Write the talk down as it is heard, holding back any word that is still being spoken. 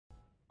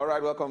All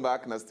right, welcome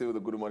back. Now still the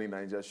Good Morning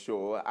Niger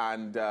show,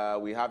 and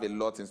we have a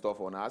lot in store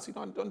for us. You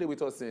don't deal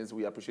with us since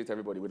we appreciate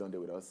everybody we don't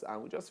deal with us,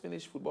 and we just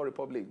finished Football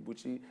Republic.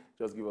 Bucci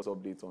just give us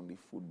updates on the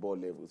football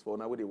levels. For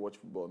now, we they watch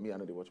football. Me, I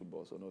know they watch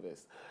football, so no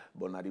vest.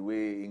 But now the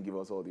way he give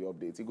us all the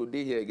updates, he go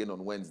day here again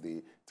on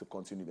Wednesday to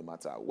continue the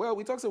matter. Well,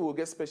 we talked about we'll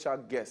get special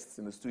guests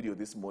in the studio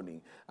this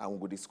morning, and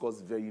we'll discuss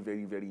very,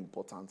 very, very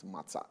important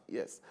matter.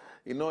 Yes,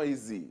 it's not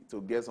easy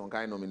to get some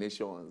kind of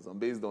nominations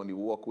based on the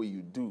work way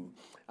you do,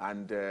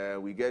 and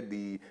we get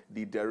the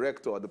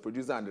director, the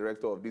producer and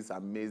director of this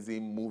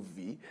amazing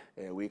movie,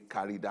 we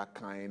carry that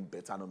kind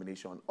better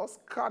nomination.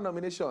 Oscar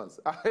nominations.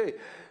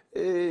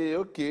 Hey,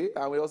 okay.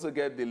 And we also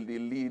get the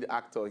lead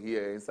actor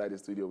here inside the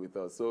studio with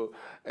us. So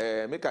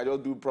make I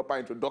just do proper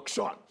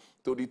introduction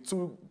to the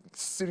two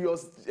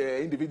serious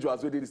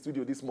individuals within the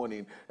studio this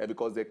morning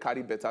because they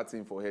carry better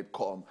thing for head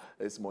come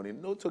this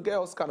morning. No, to get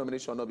Oscar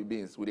nomination, not be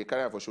beans. With a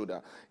carry for shoulder.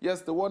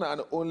 Yes, the one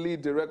and only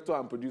director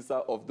and producer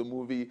of the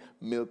movie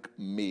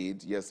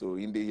MilkMaid. Yes, so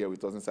in the here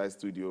with us inside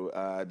studio,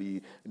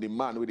 the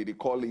man with they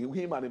call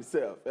him and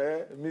himself,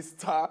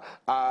 Mr.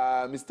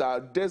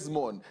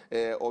 Desmond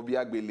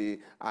Obiagbele,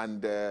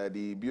 and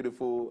the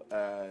beautiful,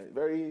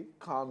 very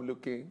calm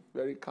looking,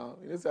 very calm.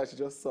 You know, so she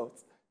just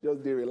soft.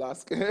 Just dey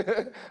relax.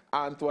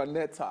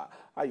 Antoinetta,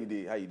 how you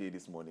dey? How you dey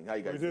this morning? How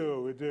you guys? We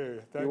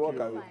do. Thank you.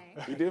 Fine.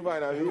 You dey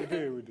fine, have you?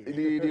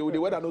 We do. The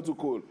weather not too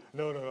cold.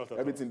 No, not at all.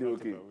 Everything dey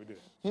okay. We do.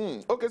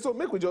 Okay, so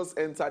make we just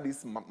enter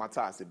this matter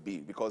as a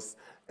bit because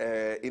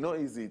it's not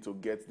easy to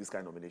get this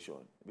kind of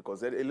nomination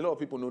because a lot of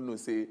people don't know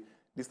say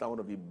this is one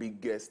of the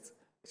biggest.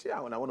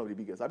 One of the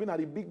biggest. I mean,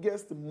 the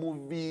biggest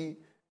movie.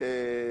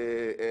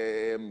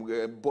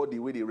 Body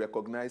where they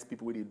recognize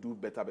people where they do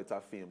better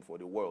film for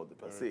the world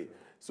per se.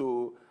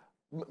 So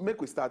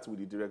make we start with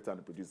the director and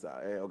the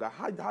producer.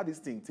 How this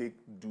thing take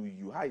do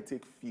you? How it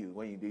take feel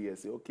when you do here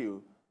say okay,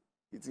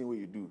 the thing what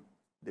you do,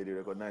 they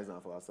recognize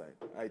them for outside.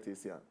 How it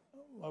takes here.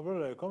 My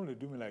brother, come to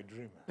do me like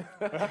dream.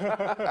 That's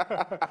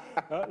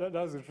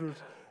the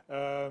truth.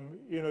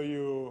 You know,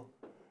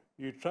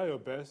 you try your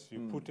best,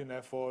 you put in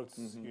efforts,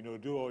 you know,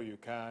 do all you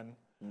can.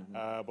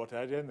 But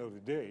at the end of the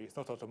day, it's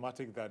not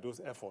automatic that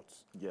those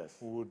efforts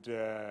would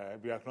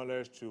be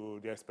acknowledged to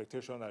the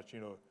expectation that,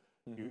 you know,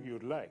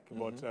 you'd like.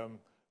 But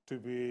to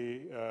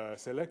be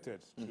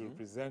selected to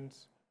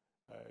represent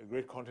a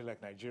great country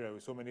like Nigeria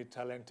with so many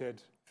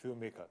talented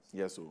filmmakers.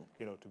 Yes, sir.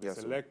 You know, to be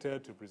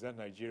selected to present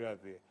Nigeria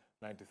at the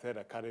 93rd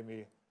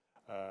Academy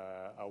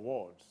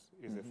Awards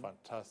is a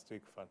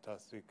fantastic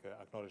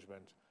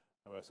acknowledgement.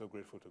 And we're so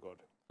grateful to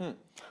God.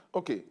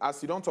 Okay,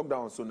 as you don't talk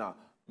down so now,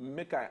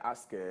 make I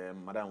ask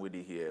Madam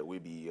Wede here, will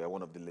be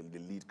one of the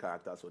lead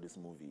characters for this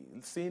movie.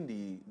 Seeing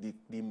the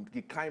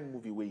kind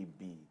movie where it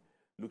be,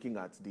 looking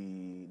at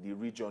the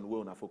region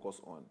where we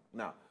focus on.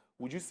 Now,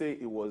 would you say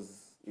it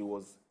was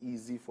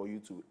easy for you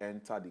to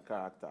enter the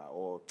character,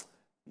 or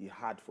it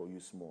hard for you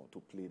small to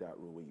play that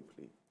role where you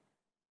play?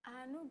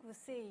 I no go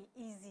say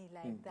easy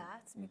like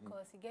that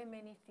because you get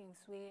many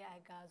things where I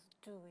guys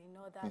do in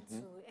order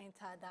to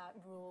enter that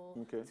role,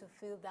 to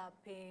feel that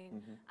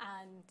pain.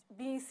 And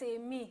being say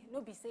me,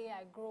 no be say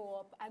I grow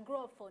up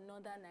for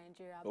northern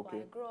Nigeria, but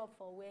I grow up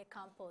for where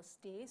campus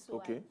stays, so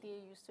I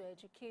dey used to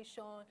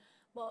education.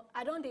 But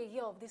I don't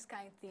hear of this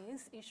kind of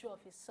things, issue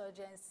of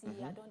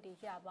insurgency, I don't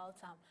hear about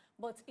them.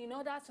 But in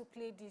order to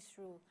play this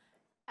role,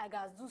 I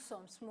guys do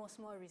some small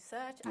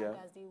research. I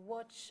guys they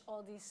watch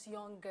all these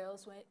young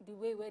girls the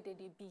way where they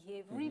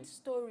behave, read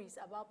stories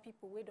about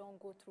people who don't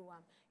go through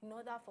them in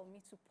order for me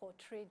to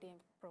portray them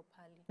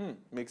properly.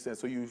 Makes sense.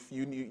 So you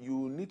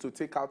need to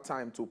take out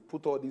time to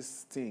put all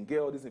this thing, get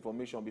all this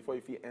information before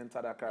you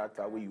enter that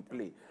character where you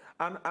play.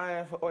 And I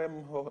am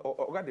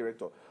Oga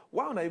director.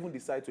 Why don't I even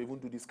decide to even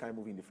do this kind of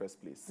movie in the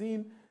first place?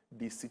 Seeing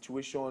the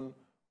situation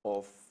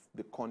of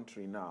the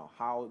country now,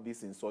 how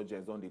these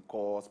insurgents don't they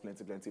cause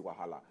plenty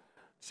wahala.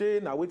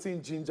 She now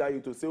waiting ginger you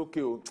to say,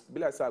 okay,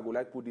 be like say I go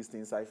like put this thing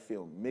inside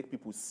film, make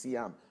people see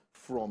them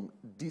from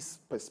this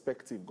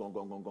perspective. Gone.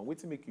 Wait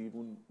to make you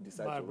even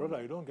decide. My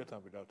brother, you don't get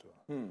them without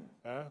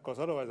her. Because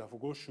otherwise, if I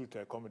go shoot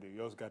a comedy,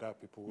 you just gather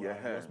people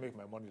and just make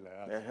my money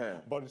like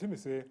that. But the thing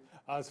is, say,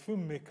 as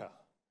filmmaker,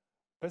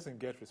 person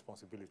get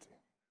responsibility.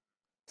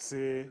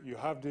 Say you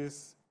have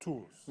these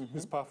tools,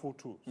 these powerful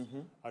tools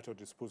at your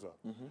disposal.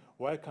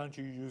 Why can't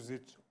you use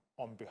it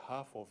on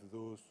behalf of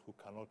those who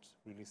cannot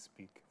really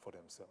speak for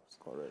themselves?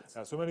 Correct.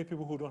 There are so many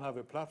people who don't have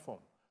a platform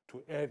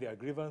to air their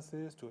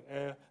grievances, to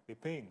air the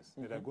pains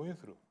that they're going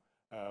through.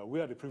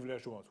 We are the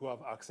privileged ones who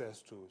have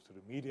access to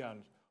the media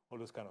and all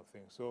those kind of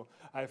things. So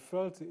I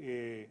felt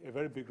a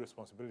very big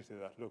responsibility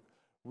that, look,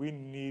 we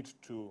need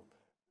to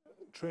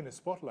train a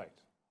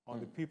spotlight on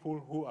the people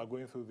who are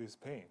going through these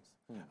pains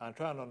and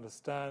try and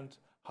understand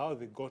how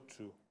they got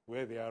to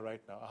where they are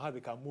right now and how they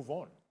can move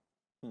on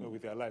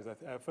with their lives.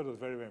 I felt it was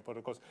very, very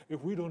important because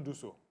if we don't do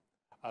so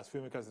as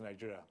filmmakers in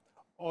Nigeria,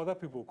 other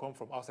people come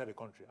from outside the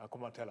country and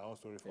come and tell our own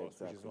story for us,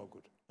 which is not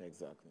good.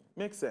 Exactly.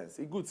 Makes sense.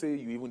 It's good say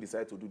you even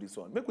decide to do this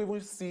one. Make we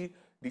even see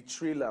the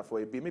trailer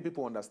for a bit. Maybe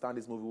people understand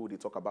this movie, what they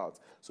talk about,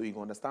 so you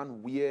can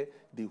understand where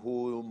the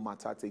whole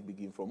matter take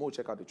begin from. Oh,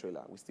 check out the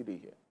trailer. We still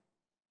here.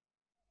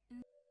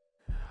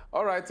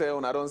 All right,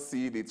 when I don't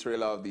see the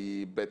trailer of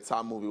the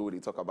better movie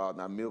we talk about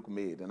now,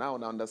 MilkMaid, and I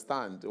want to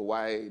understand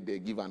why they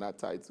give her that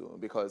title.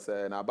 Because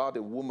about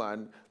a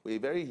woman, a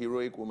very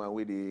heroic woman,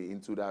 where they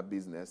into that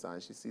business,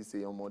 and she sees,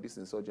 say, oh, this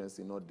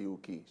insurgency not do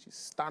okay. She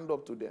stand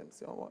up to them,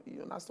 say, oh,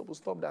 you're not supposed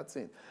to stop that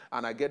thing.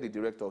 And I get the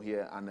director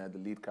here and the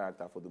lead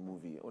character for the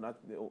movie.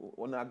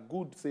 On a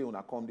good say, on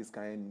a come this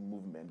kind of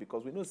movement,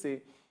 because we know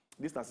say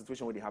this is a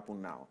situation where they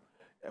happen now.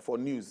 For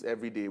news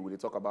every day, we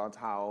talk about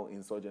how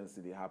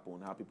insurgency they happen,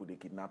 how people they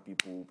kidnap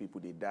people,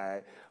 people they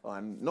die,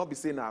 and not be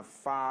saying a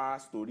far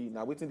story.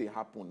 Now, waiting they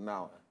happen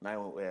now.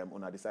 Now,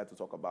 when I decide to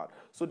talk about.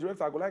 So,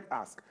 director, I would like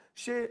ask,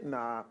 she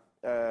na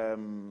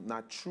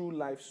true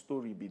life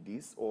story be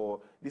this,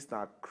 or this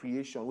na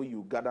creation where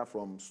you gather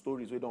from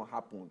stories where don't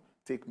happen,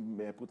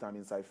 put them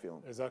inside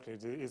film? Exactly,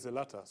 it's the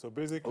latter. So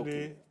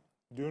basically,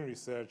 doing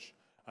research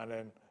and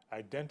then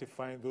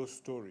identifying those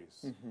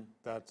stories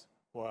that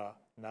were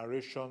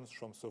narrations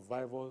from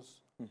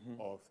survivors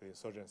of the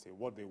insurgency,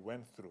 what they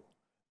went through,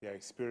 their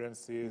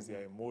experiences,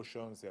 their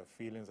emotions, their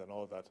feelings, and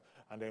all that,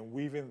 and then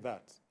weaving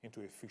that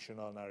into a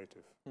fictional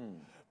narrative,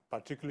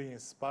 particularly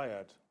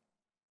inspired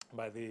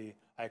by the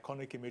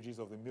iconic images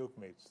of the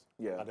milkmaids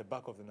at the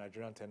back of the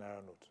Nigerian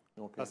 10-naira note.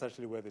 Okay. That's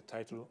actually where the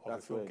title of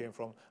the film came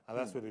from, and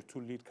that's where the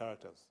two lead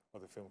characters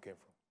of the film came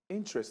from.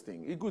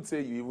 Interesting. It could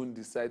say you even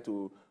decide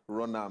to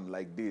run them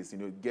like this,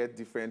 get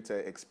different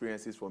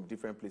experiences from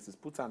different places,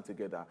 put them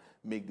together,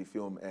 make the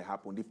film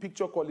happen. The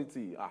picture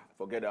quality,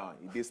 forget that,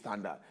 it is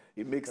standard.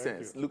 It makes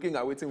sense. Looking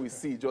at what we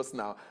see just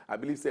now, I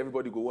believe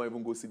everybody go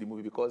even go see the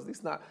movie, because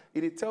this now,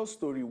 it tells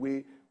story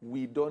where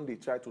we they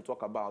try to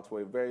talk about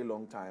for a very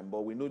long time,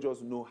 but we don't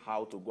just know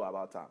how to go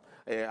about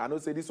them. I know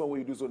say this one way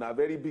you do so now,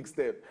 very big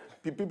step.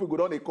 People go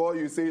down, they call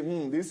you, say,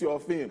 this is your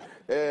film.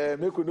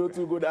 Make we know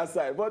to go that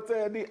side. But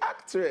the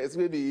actress,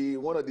 maybe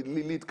one of the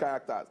lead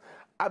characters,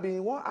 I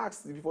mean, one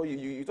asks before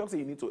you talk, say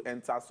you need to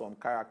enter some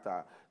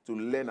character to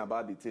learn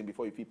about the thing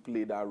before you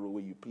play that role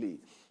where you play.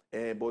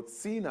 But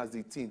seeing as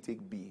the thing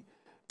take B,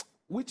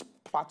 which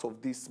part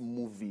of this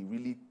movie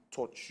really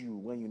touch you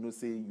when you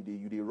say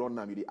you run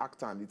them, you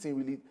act them, the thing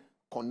really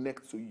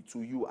connect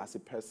to you as a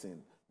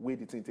person? Where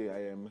the thing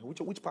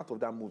which part of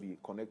that movie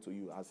connect to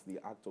you as the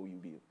actor you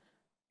be?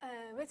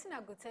 What thing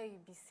I go tell you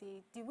be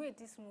say the way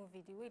this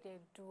movie, the way they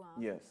do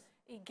yes.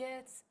 It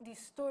gets the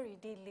story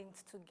they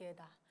linked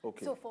together.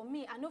 Okay. So for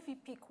me, I know if you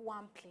pick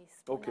one place,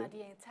 but now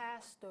the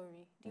entire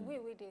story, the way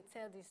they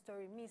tell the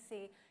story, me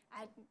say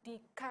the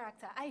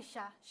character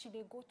Aisha, she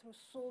they go through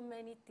so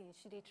many things.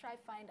 She they try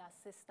find her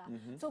sister.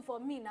 So for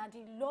me, now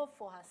the love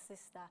for her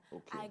sister,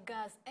 I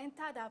guess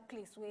enter that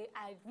place where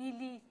I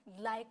really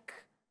like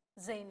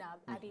Zainab.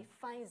 I they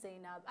find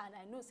Zainab, and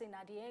I know say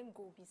now the end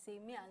goal be say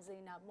me and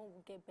Zainab will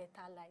get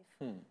better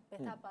life,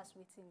 better pass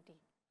within day.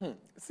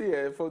 See,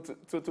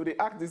 to the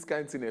act this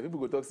kind of thing,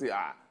 people go talk say,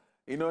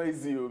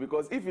 easy,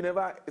 because if you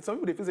never, some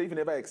people they feel say if you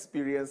never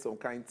experience some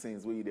kind of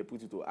things where they put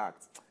you to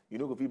act, you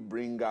know, go fit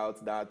bring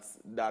out that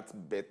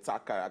better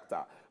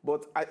character.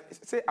 But I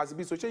say as it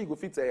be, so you go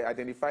fit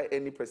identify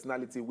any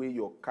personality where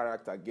your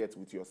character gets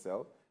with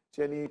yourself.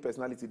 Any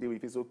personality there where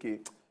you feel okay,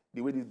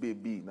 the way this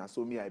baby, now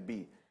so me I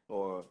be.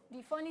 Or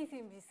the funny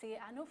thing be say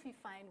I know if you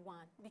find one,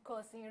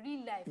 because in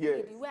real life,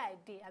 yes. the way I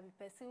did, I be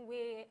person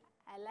where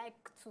I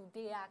like to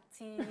be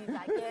active,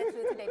 I get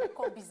what they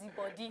call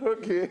busybody.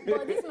 Okay.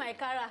 But this my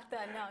character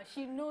now.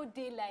 She no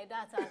day like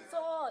that at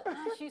all. And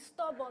she's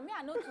stubborn. Me,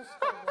 I know too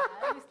stubborn.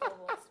 I only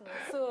stubborn small.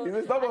 So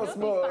you stubborn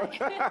small.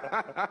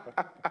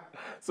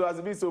 So as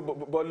it be, so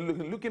but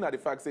looking at the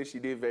fact, say she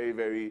did very,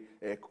 very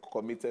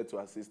committed to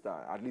her sister.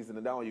 At least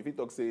in that one, if you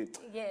talk, say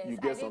yes, you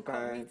get some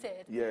kind.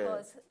 Committed,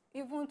 because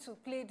even to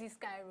play this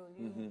kind of role,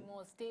 you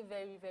must stay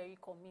very, very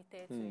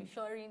committed to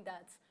ensuring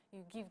that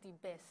you give the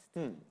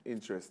best.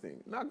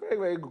 Interesting. Now, very,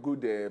 very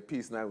good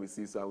piece now we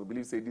see. So I will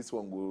believe say this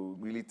one will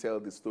really tell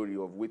the story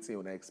of waiting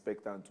on I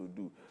expect them to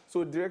do.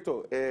 So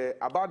director,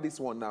 about this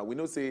one now, we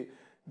know say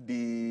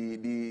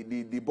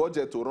the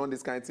budget to run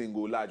this kind of thing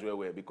go large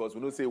well, because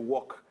we know say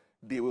work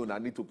they will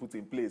not need to put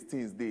in place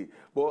things they.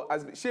 But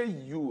as share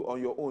you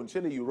on your own,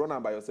 share you run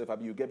them by yourself,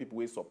 you get people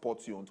who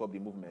support you on top of the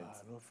movement.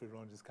 I don't feel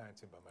run this kind of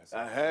thing by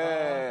myself.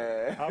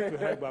 I have to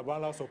help by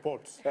balance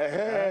support.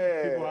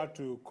 People have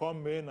to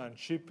come in and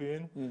chip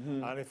in,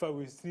 and in fact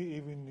we still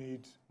even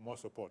need more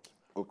support.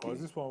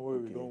 Because this one where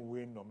we don't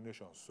win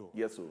nominations, so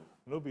yes, sir.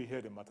 Nobody here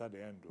the matter at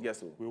the end. Though.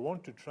 Yes, sir. We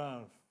want to try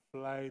and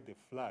fly the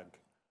flag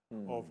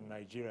of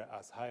Nigeria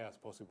as high as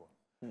possible.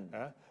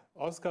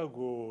 Oscar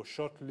go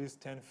shortlist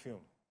 10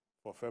 films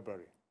for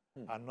February,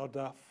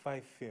 another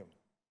 5 films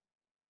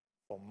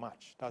for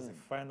March. That's the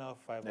final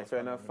 5. The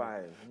final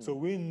 5. So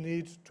we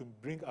need to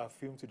bring our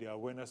film to the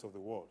awareness of the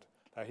world.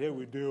 Like here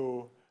we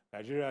do,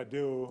 Nigeria,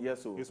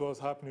 yes, this was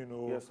happening,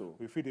 yes,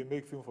 we feel they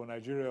make film for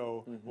Nigeria,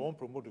 we won't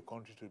promote the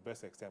country to the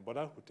best extent, but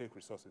that would take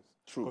resources.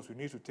 True. Because we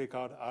need to take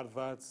out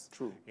adverts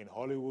in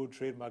Hollywood,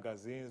 trade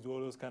magazines, do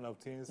all those kind of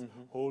things,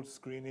 hold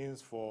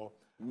screenings for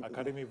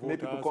academy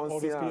voters, all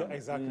those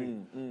exactly.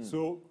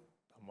 So,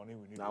 money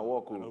we need. Now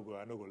walk. I no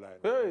go lie.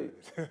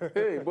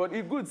 Hey, but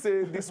it good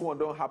say this one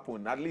don't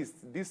happen. At least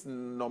this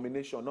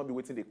nomination not be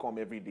waiting they come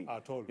every day.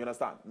 At all. You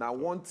understand? Now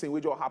one thing will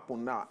just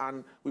happen now,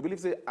 and we believe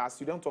say as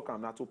you don't talk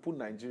now to put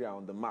Nigeria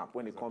on the map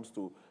when it comes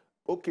to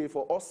okay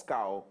for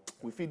Oscar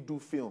we fit do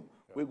film.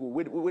 We go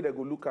where they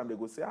go look and they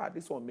go say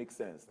this one makes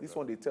sense. This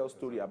one they tell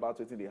story about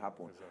what they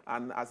happen.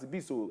 And as it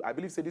be so, I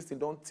believe say this thing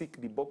don't tick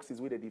the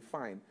boxes where they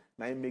define.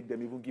 Now it make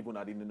them even give on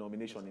the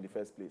nomination in the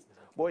first place.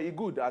 But it's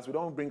good as we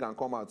don't bring and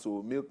come out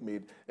to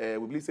MilkMaid.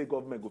 We believe say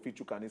government go fit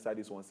you can inside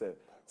this one self.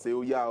 Say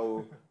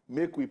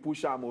make we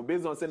push them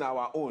based on saying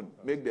our own.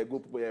 Make they go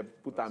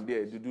put them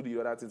there to do the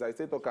other things. I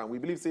say we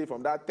believe say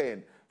from that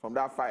 10, from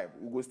that 5,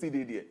 we go still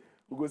there.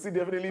 We go see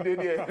definitely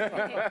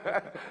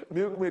there.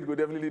 MilkMaid go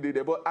definitely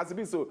there. But as it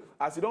be so,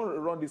 as you don't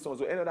run this one,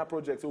 so any other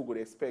projects we would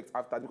expect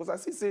after, because I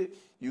see say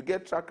you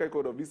get track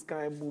record of this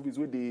kind of movies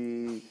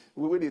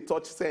where they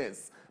touch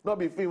sense. Not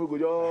be film we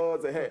go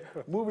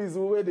just movies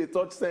where they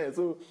touch sense.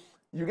 So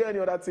you get any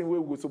other thing we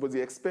would suppose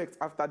expect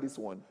after this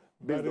one?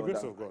 By the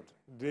grace of God,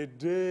 the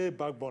day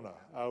back burner,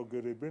 I'll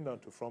go to bring them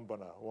to front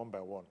burner one by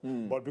one.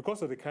 But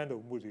because of the kind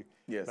of movie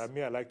that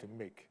I like to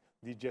make,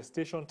 the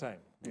gestation time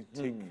they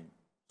take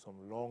some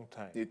long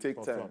time. They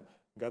take time.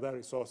 Gather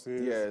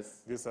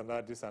resources, this and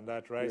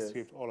that, write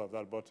script, all of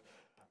that. But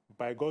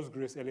by God's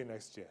grace, early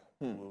next year,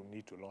 we'll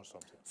need to launch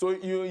something. So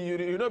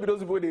you know,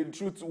 those people they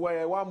shoot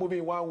one movie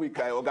in 1 week,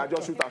 or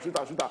just shoot.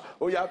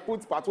 Oh yeah,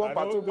 put part 1,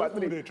 part 2, part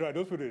 3.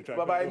 Those people they try.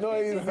 But I know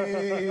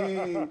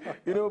easy,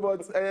 you know.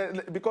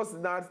 But because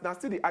now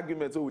still the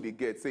arguments we they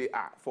get say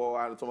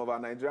for some of our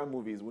Nigerian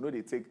movies, we know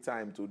they take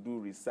time to do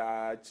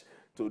research,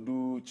 to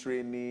do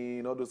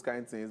training, all those kind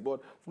of things. But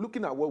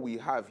looking at what we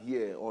have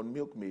here on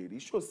MilkMaid,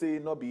 it should say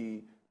not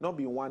be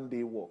one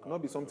day work,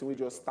 not be something we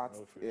just start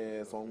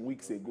some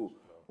weeks ago.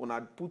 Una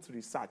put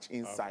research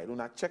inside,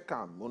 una check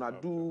them, una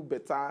do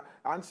better,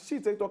 and she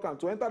take time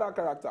to enter that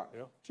character.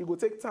 She go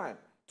take time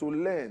to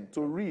learn,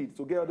 to read,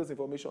 to get all this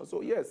information.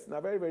 So yes, a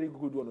very, very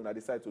good one when I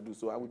decide to do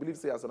so. And we believe,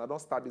 say, as when I don't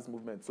start this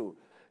movement, so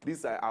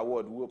this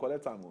award, we will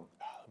collect them.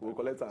 We will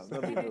collect them.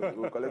 We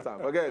will collect them.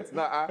 Forget.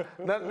 Now,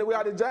 we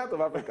are the giant of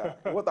Africa.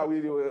 What are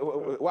we?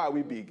 Why are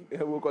we big? We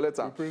will collect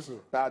them.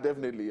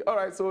 Definitely. All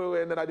right, so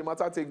and then the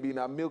matter take being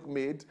a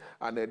MilkMaid,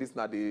 and this is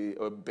not the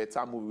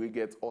better movie. We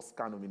get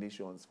Oscar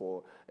nominations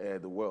for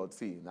the world.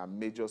 See, now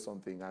major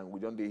something, and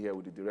we don't be here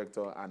with the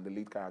director and the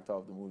lead character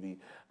of the movie.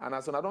 And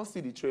as when I don't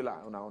see the trailer,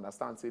 and I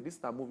understand, say this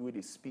is a movie where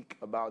they speak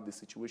about the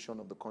situation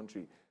of the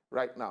country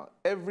right now.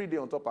 Every day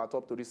on our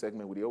top 3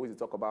 segment, we always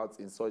talk about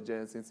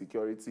insurgents,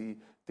 insecurity,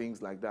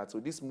 things like that. So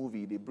this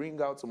movie, they bring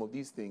out some of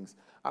these things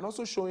and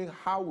also showing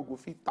how we go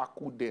fit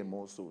tackle them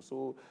also.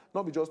 So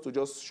not be just to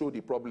just show the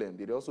problem,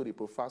 they also they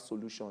provide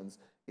solutions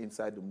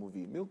inside the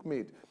movie.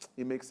 MilkMaid,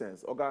 it makes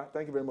sense. Oga,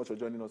 thank you very much for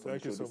joining us on the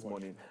show this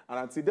morning. And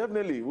until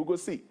definitely, we'll go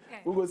see.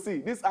 We'll go see.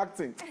 This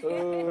acting,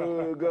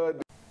 oh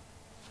God.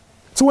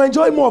 To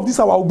enjoy more of these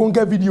our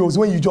Ogbonge videos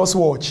when you just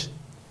watch,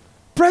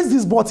 press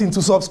this button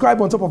to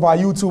subscribe on top of our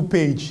YouTube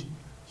page.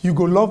 You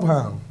go love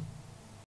her.